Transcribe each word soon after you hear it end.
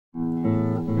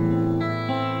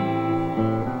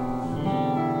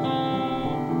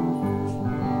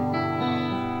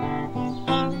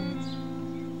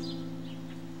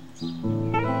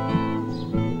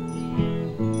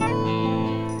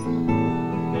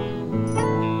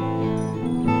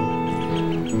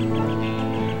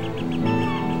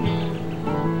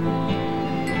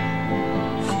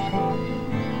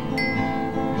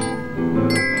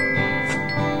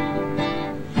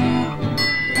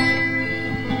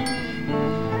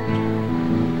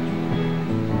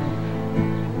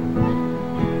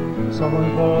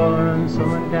Someone born,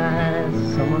 someone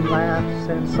dies, someone laughs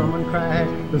and someone cries.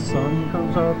 The sun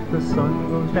comes up, the sun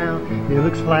goes down. It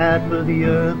looks flat but the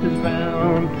earth is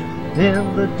round.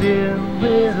 In the dim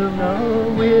we'll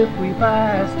know if we've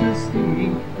eyes to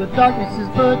see. The darkness is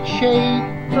but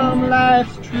shade from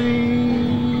life's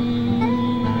tree.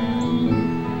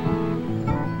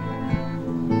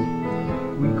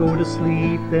 We go to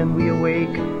sleep, then we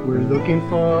awake. We're looking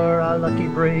for our lucky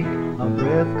break. Our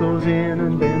breath goes in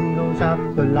and then goes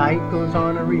out. The light goes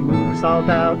on and removes all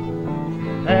doubt.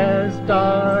 As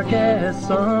dark as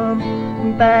some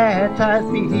bad tides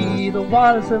be, the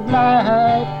waters of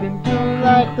life endure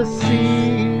like the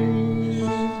sea.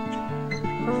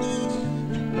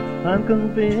 I'm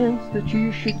convinced that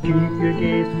you should keep your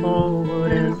gaze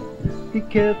forward and be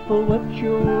careful what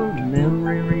your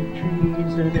memory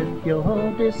retrieves. And if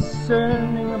you're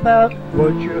discerning about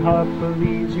what your heart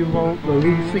believes, you won't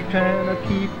believe. Sleep trying to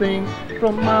keep things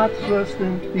from moths, rust,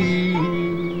 and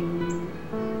thieves.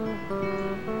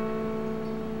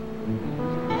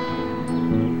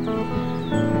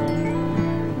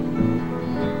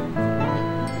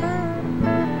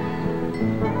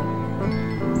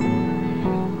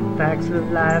 Facts of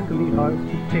life can be hard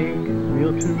to take.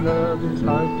 Real true love is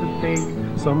hard to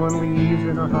fake. Someone leaves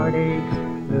and a heart aches.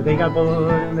 They got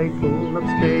bored and they pulled up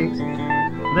stakes.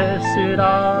 Blessed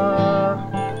are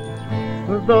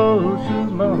those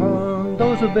who mourn,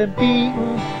 those who've been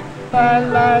beaten by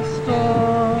life's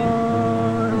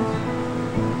storms.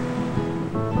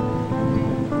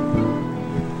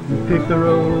 You pick the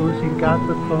rose, you got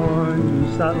the thorn.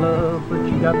 You sought love, but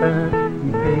you got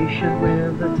burned. Be patient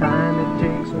with the time it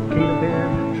takes. Okay to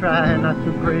bend, try not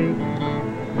to break.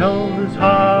 Know this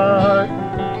heart,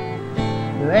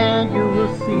 and you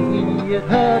will see it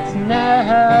hurts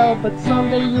now, but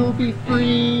someday you'll be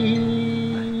free.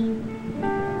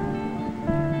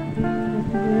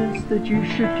 It's that you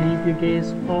should keep your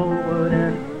gaze forward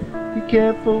and be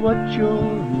careful what your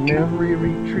memory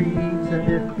retrieves. And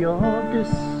if you're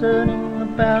discerning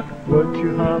about what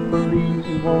your heart believes,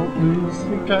 you won't lose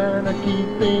sleep trying to keep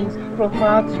things from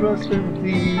moths, rust, and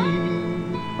thieves.